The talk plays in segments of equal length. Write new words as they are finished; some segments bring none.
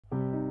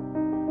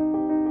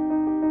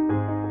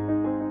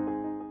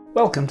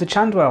Welcome to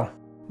Chandwell.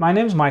 My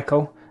name's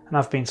Michael and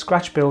I've been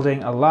scratch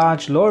building a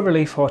large low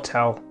relief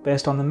hotel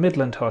based on the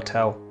Midland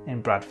Hotel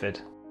in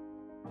Bradford.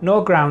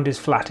 No ground is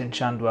flat in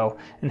Chandwell,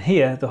 and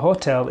here the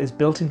hotel is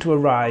built into a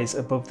rise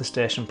above the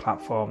station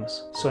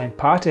platforms. So in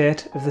part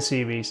 8 of the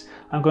series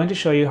I'm going to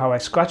show you how I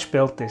scratch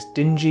built this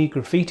dingy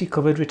graffiti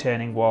covered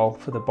retaining wall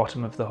for the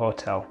bottom of the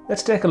hotel.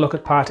 Let's take a look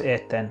at part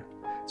 8 then.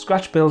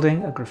 Scratch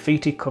building a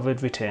graffiti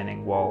covered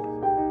retaining wall.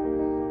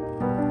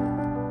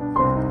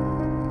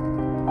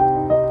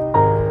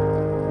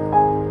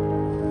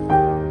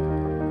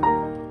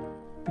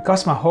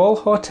 Because my whole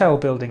hotel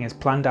building is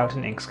planned out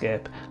in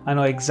Inkscape, I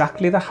know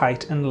exactly the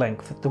height and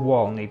length that the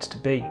wall needs to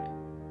be.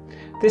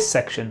 This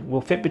section will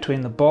fit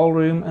between the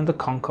ballroom and the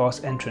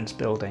concourse entrance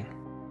building.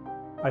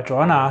 I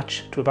draw an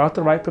arch to about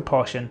the right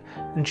proportion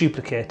and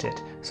duplicate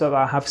it so that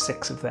I have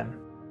 6 of them.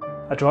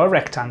 I draw a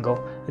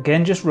rectangle,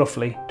 again just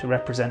roughly, to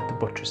represent the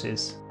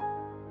buttresses.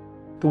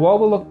 The wall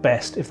will look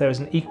best if there is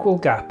an equal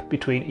gap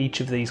between each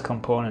of these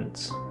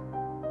components.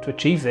 To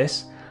achieve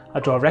this, I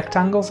draw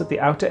rectangles at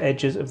the outer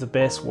edges of the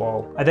base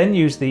wall. I then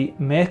use the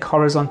Make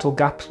Horizontal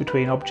Gaps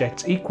Between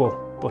Objects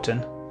Equal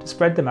button to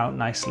spread them out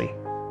nicely.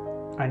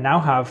 I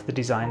now have the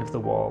design of the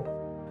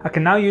wall. I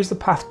can now use the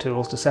path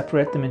tools to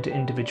separate them into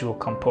individual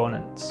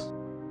components.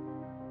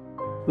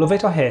 Love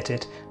it or hate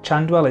it,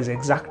 Chandwell is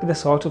exactly the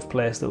sort of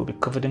place that will be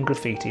covered in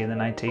graffiti in the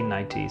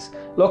 1990s.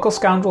 Local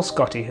scoundrel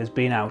Scotty has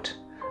been out,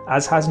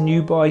 as has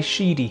new boy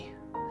Sheedy,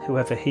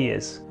 whoever he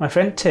is. My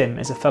friend Tim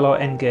is a fellow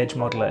N-Gage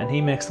modeller and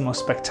he makes the most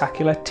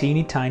spectacular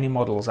teeny tiny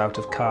models out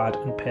of card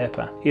and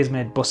paper. He has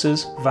made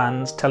buses,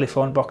 vans,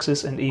 telephone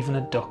boxes and even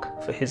a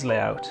duck for his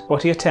layout.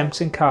 What he attempts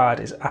in card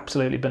is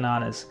absolutely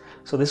bananas,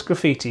 so this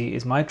graffiti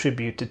is my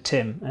tribute to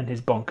Tim and his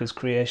bonkers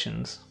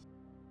creations.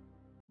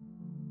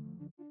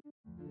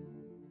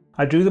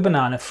 I drew the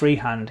banana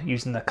freehand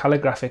using the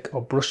calligraphic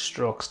or brush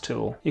strokes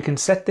tool. You can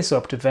set this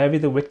up to vary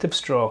the width of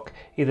stroke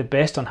either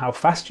based on how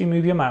fast you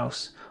move your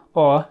mouse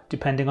or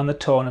depending on the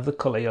tone of the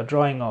colour you're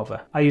drawing over.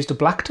 I used a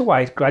black to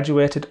white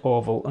graduated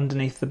oval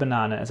underneath the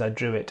banana as I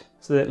drew it,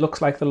 so that it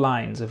looks like the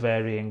lines are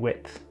varying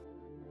width.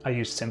 I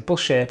used simple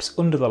shapes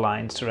under the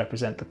lines to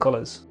represent the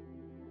colours.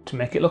 To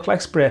make it look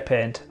like spray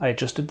paint, I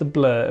adjusted the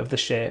blur of the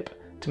shape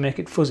to make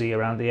it fuzzy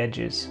around the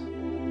edges.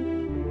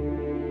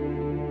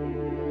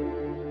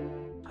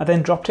 I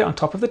then dropped it on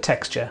top of the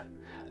texture,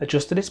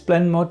 adjusted its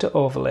blend mode to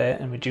overlay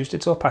and reduced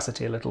its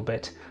opacity a little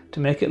bit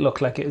to make it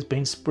look like it has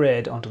been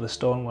sprayed onto the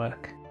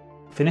stonework.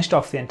 Finished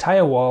off the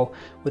entire wall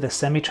with a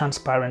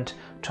semi-transparent,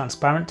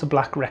 transparent to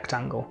black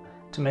rectangle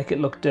to make it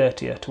look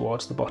dirtier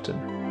towards the bottom.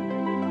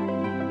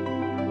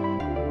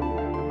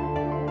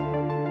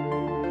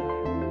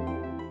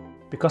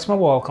 Because my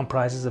wall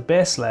comprises a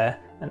base layer,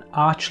 an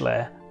arch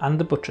layer and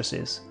the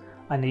buttresses,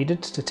 I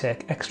needed to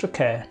take extra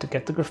care to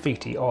get the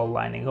graffiti all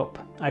lining up.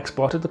 I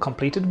exported the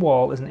completed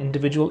wall as an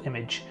individual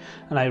image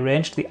and I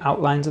arranged the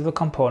outlines of the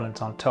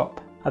components on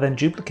top. I then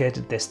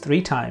duplicated this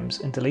 3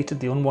 times and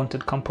deleted the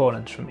unwanted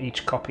components from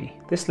each copy.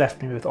 This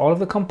left me with all of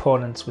the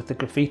components with the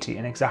graffiti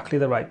in exactly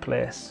the right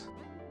place.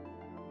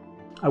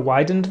 I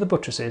widened the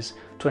buttresses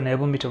to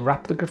enable me to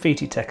wrap the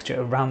graffiti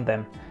texture around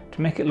them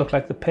to make it look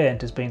like the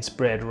paint has been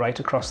sprayed right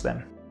across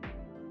them.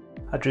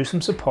 I drew some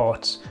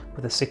supports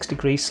with a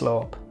 6-degree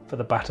slope for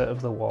the batter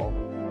of the wall.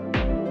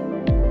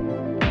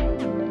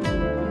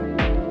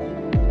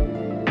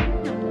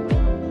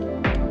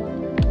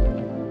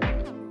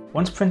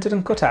 Once printed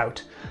and cut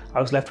out,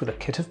 I was left with a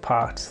kit of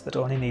parts that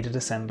only needed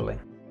assembling.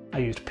 I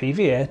used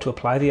PVA to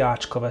apply the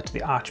arch cover to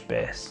the arch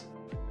base.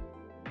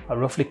 I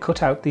roughly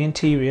cut out the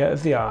interior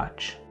of the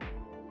arch,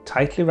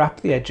 tightly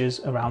wrapped the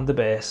edges around the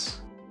base,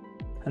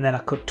 and then I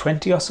cut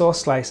 20 or so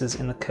slices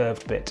in the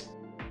curved bit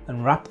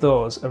and wrapped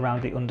those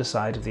around the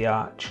underside of the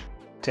arch.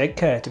 Take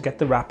care to get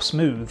the wrap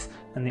smooth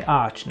and the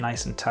arch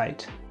nice and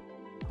tight.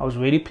 I was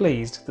really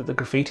pleased that the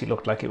graffiti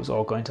looked like it was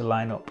all going to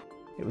line up.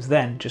 It was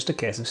then just a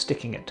case of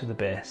sticking it to the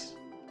base.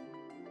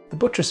 The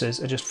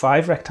buttresses are just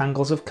 5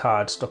 rectangles of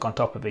card stuck on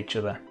top of each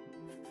other.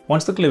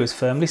 Once the glue is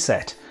firmly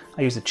set,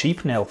 I use a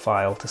cheap nail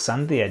file to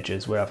sand the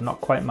edges where I've not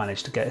quite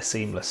managed to get a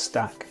seamless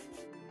stack.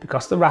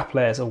 Because the wrap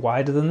layers are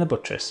wider than the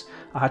buttress,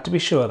 I had to be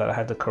sure that I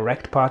had the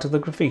correct part of the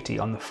graffiti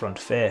on the front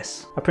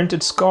face. I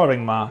printed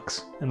scoring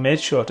marks and made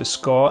sure to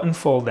score and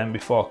fold them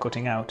before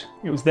cutting out.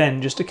 It was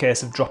then just a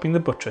case of dropping the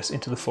buttress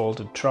into the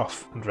folded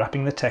trough and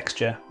wrapping the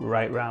texture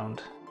right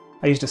round.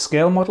 I used a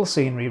scale model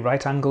scenery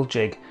right angle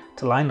jig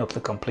to line up the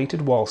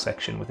completed wall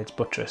section with its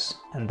buttress,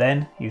 and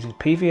then, using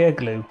PVA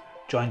glue,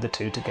 joined the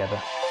two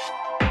together.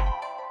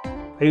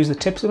 I used the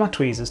tips of my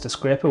tweezers to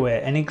scrape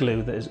away any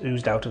glue that has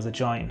oozed out of the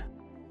join.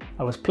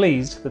 I was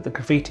pleased that the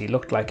graffiti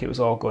looked like it was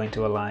all going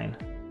to align.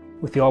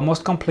 With the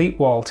almost complete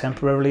wall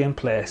temporarily in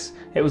place,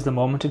 it was the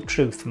moment of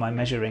truth for my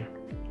measuring.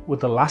 Would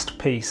the last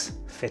piece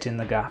fit in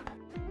the gap?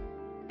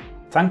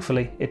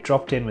 Thankfully, it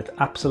dropped in with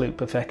absolute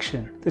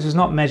perfection. This was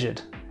not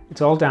measured. It's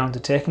all down to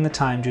taking the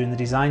time during the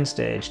design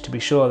stage to be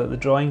sure that the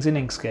drawings in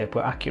Inkscape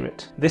were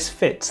accurate. This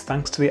fits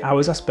thanks to the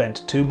hours I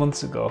spent 2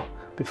 months ago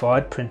before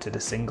I'd printed a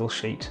single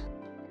sheet.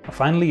 I I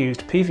finally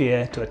used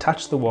PVA to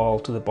attach the wall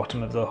to the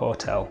bottom of the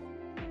hotel.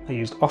 I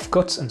used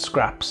offcuts and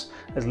scraps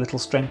as little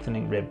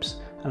strengthening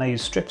ribs, and I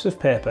used strips of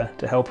paper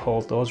to help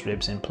hold those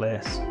ribs in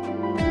place.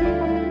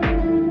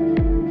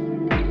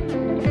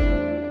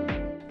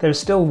 There is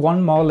still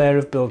one more layer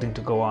of building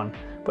to go on,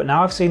 but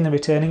now I've seen the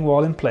retaining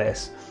wall in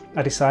place,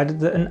 I decided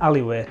that an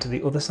alleyway to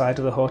the other side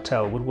of the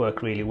hotel would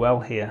work really well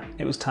here.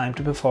 It was time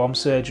to perform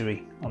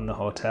surgery on the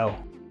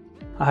hotel.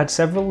 I had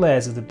several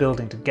layers of the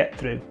building to get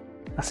through.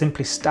 I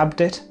simply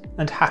stabbed it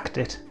and hacked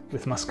it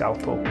with my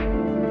scalpel.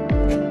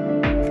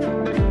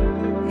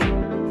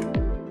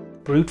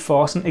 Brute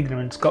force and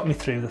ignorance got me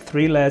through the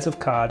 3 layers of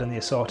card and the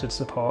assorted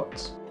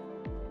supports.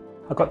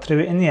 I got through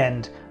it in the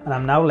end, and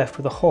I'm now left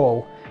with a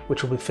hole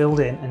which will be filled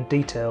in and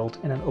detailed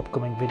in an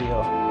upcoming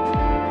video.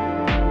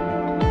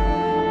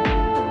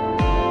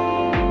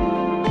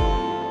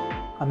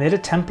 I made a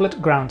template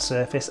ground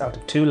surface out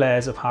of 2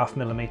 layers of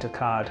 0.5mm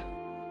card.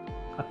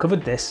 I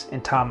covered this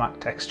in tarmac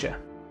texture,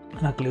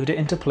 and I glued it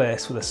into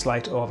place with a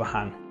slight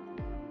overhang.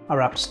 I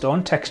wrapped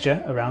stone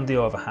texture around the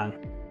overhang.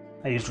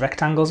 I used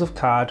rectangles of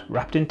card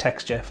wrapped in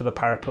texture for the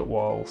parapet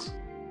walls,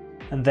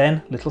 and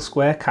then little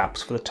square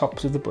caps for the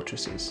tops of the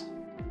buttresses.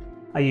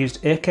 I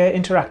used AK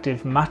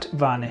Interactive matte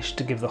varnish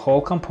to give the whole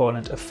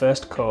component a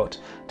first coat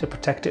to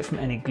protect it from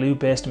any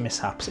glue-based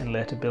mishaps in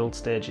later build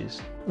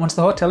stages. Once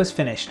the hotel is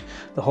finished,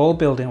 the whole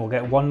building will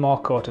get 1 more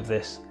coat of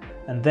this,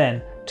 and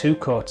then 2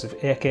 coats of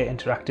AK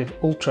Interactive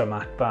Ultra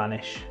Matte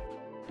varnish.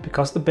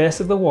 Because the base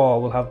of the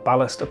wall will have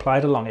ballast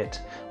applied along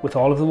it, with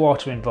all of the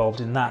water involved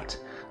in that,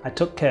 I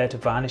took care to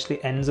varnish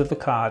the ends of the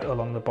card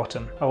along the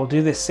bottom. I will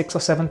do this 6 or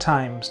 7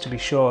 times to be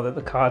sure that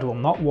the card will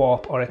not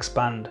warp or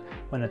expand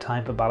when the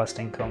time for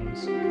ballasting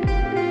comes.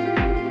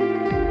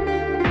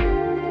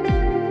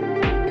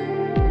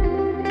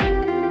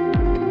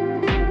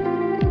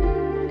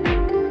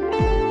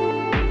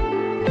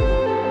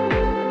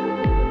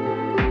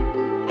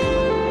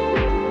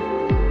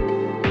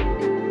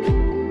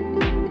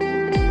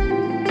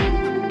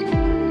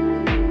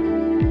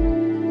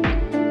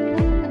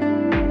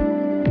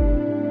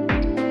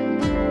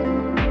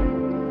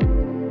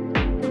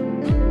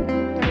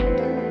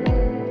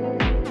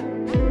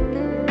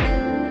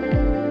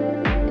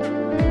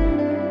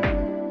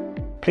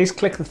 Please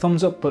click the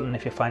thumbs up button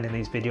if you're finding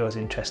these videos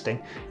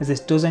interesting, as this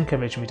does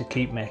encourage me to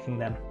keep making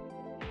them.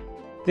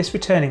 This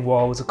retaining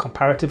wall was a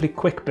comparatively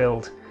quick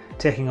build,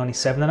 taking only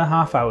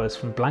 7.5 hours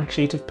from blank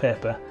sheet of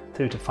paper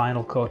through to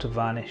final coat of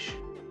varnish.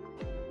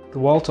 The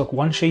wall took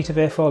 1 sheet of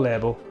A4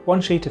 label,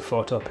 1 sheet of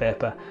photo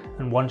paper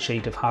and 1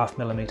 sheet of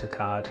 0.5mm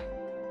card.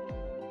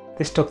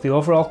 This took the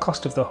overall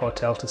cost of the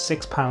hotel to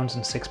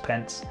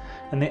 £6.06,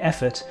 and the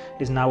effort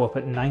is now up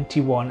at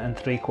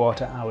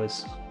 91.75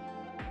 hours.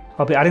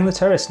 I'll be adding the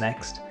terrace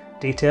next,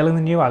 detailing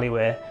the new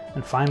alleyway,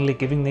 and finally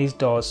giving these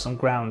doors some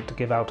ground to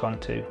give out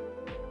onto.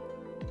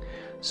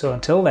 So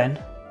until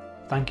then,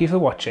 thank you for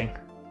watching,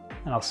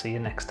 and I'll see you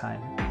next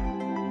time.